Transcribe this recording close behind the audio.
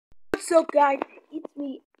What's up, guys? It's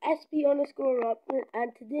me, SP_Rob,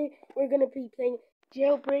 and today we're gonna be playing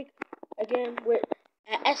Jailbreak again with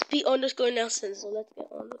SP_Nelson. So let's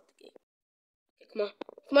get on with the game. Okay,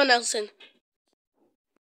 come on, Nelson.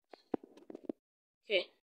 Okay.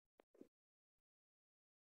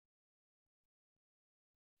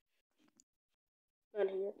 Not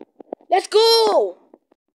here. Let's go!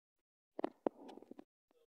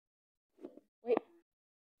 Wait,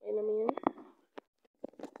 let me in.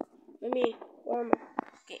 Where am I?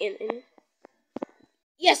 Okay, in.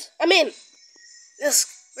 Yes, I'm in!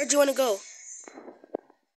 Yes, where do you wanna go?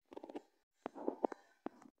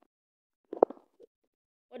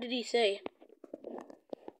 What did he say?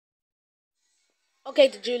 Okay,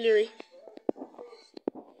 the jewelry.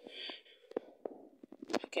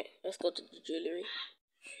 Okay, let's go to the jewelry.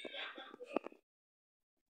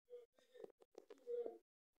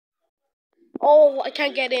 Oh, I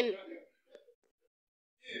can't get in.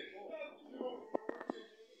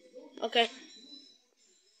 Okay.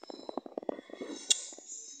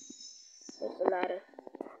 Where's the ladder?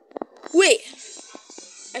 Wait!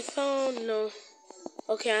 I found no.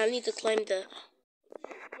 Okay, I need to climb the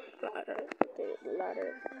ladder. Okay, the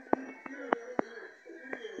ladder.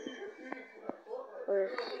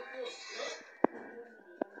 Where's...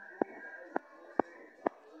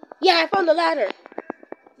 Yeah, I found the ladder.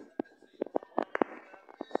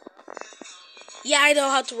 Yeah, I know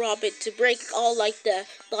how to rob it to break all like the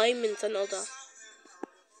diamonds and all that.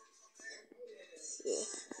 Yeah.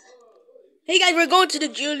 Hey guys, we're going to the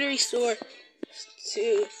jewelry store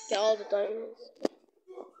to get all the diamonds.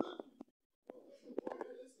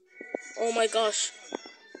 Oh my gosh.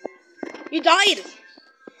 You died!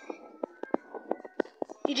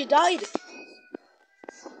 Did you died?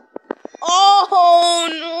 Oh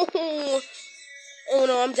no! Oh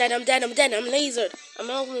no, I'm dead, I'm lasered. I'm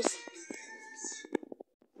almost...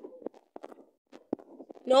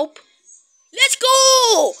 Nope. Let's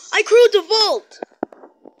go! I crewed the vault!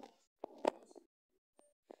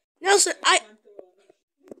 Nelson, No,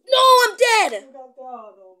 I'm dead!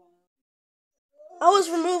 I was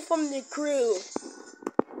removed from the crew.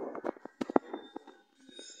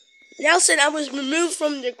 Nelson, I was removed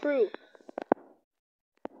from the crew.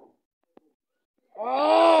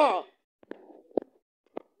 Oh!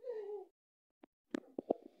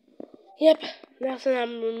 Yep, Nelson,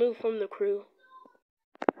 I'm removed from the crew.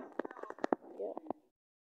 Yep.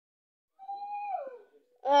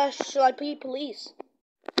 Shall I be police?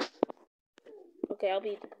 Okay, I'll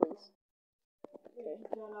be the police.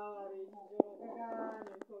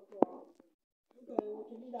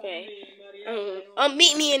 Okay.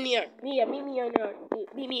 Meet me in the yard. Yeah, meet me in the yard.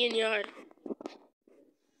 Meet me in the yard.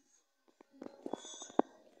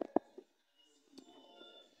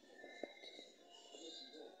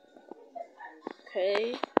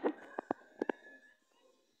 Okay.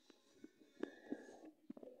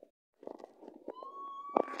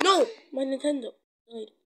 No! My Nintendo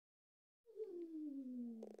died.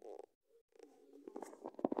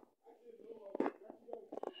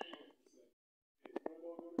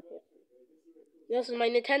 Yes, my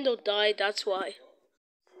Nintendo died, that's why.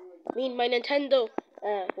 I mean, my Nintendo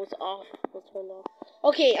was off. Was turned off.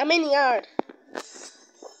 Okay, I'm in the yard.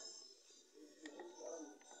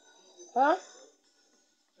 Huh?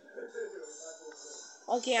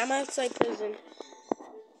 Okay, I'm outside prison.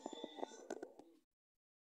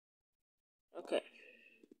 Okay.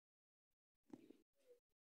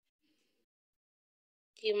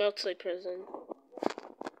 Okay, I'm outside prison.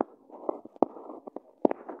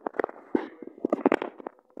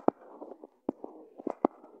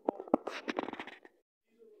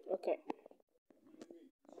 Okay.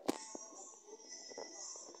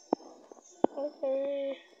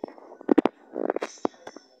 Okay.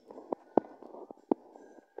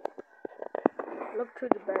 Look through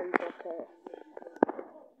the bench, okay.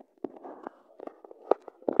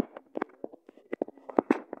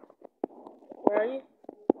 Where are you?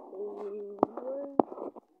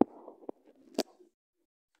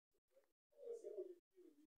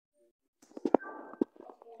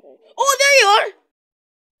 Oh, there you are!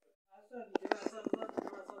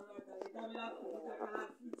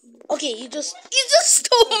 Okay, you just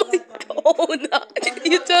stole my donut.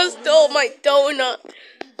 You just stole my donut.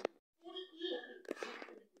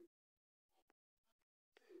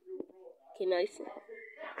 Okay, nice.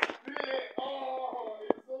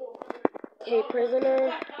 Okay,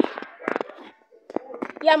 prisoner.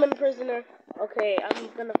 Yeah, I'm a prisoner. Okay, I'm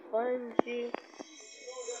gonna find you.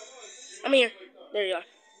 I'm here. There you are.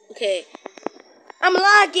 Okay. I'm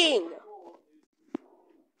lagging!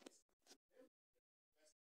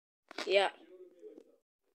 Yeah.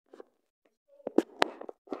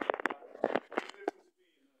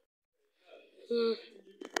 Dude.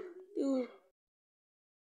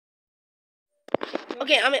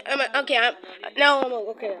 Okay, now I'm okay.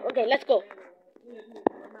 Okay, let's go.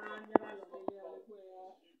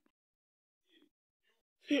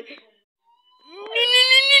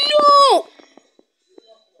 No!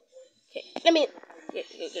 Okay, let me.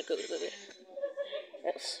 Go.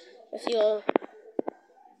 Let's see.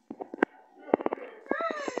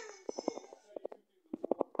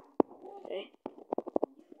 Okay.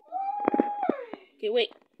 Okay,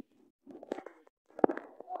 wait.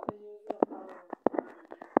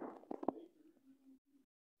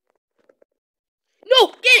 No,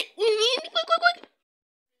 get it! Quick!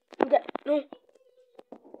 Okay,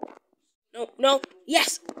 no.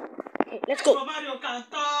 Yes. Okay, let's go. Mario can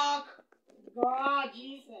talk. God,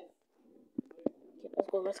 Jesus.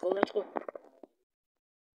 Okay, let's go.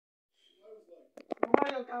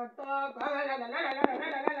 Mario can talk.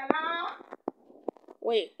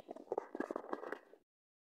 Wait.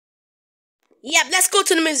 Yeah, let's go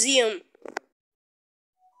to the museum.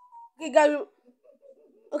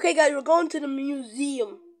 Okay, guys, we're going to the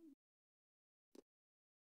museum.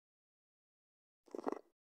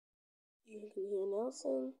 You can hear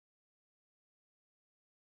Nelson.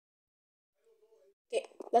 Okay,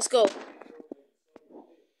 let's go.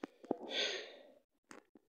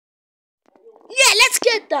 Yeah, let's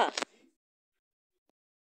get that.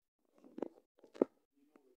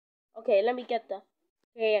 Okay, let me get that.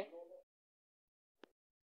 Yeah.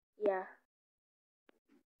 Yeah.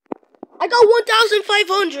 I got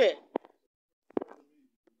 1,500.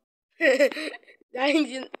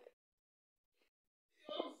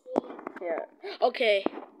 Yeah. Okay.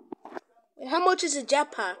 Wait, how much is a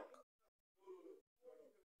jetpack?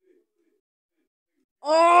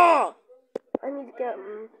 Oh! I need to get.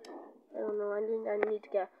 I don't know. I need to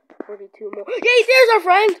get 42 more. Yay! There's our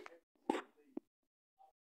friend.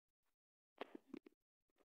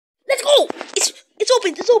 Let's go! It's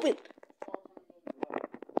open. It's open.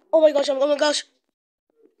 Oh my gosh! Oh my gosh!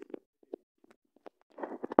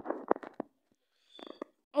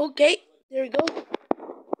 Okay, there we go.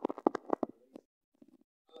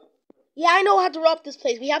 Yeah, I know how to rob this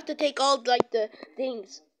place. We have to take all like the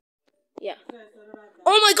things. Yeah.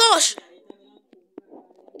 Oh my gosh!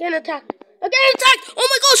 Again attacked. Oh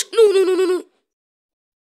my gosh! No.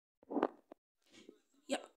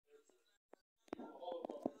 Yeah.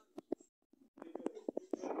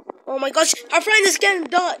 Oh my gosh! Our friend is getting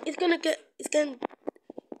done. It's getting.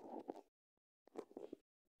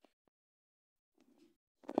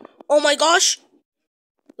 Oh my gosh!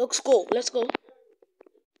 Let's go.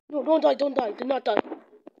 No, don't die. Do not die.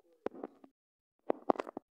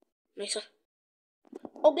 Nice.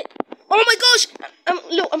 Okay. Oh my gosh! I'm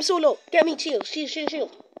low. I'm so low. Get me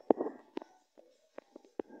shield.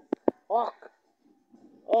 Fuck.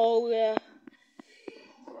 Oh yeah.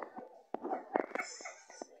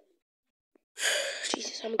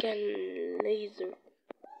 Jesus, I'm getting laser.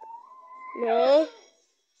 No.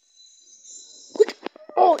 Quick.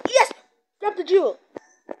 Oh yes! Grab the jewel.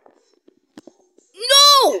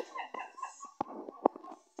 No!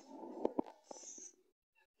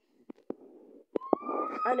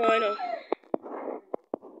 I know.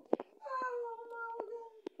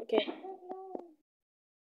 Okay.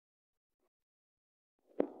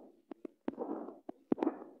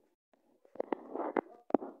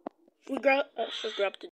 We grab. Let's grab the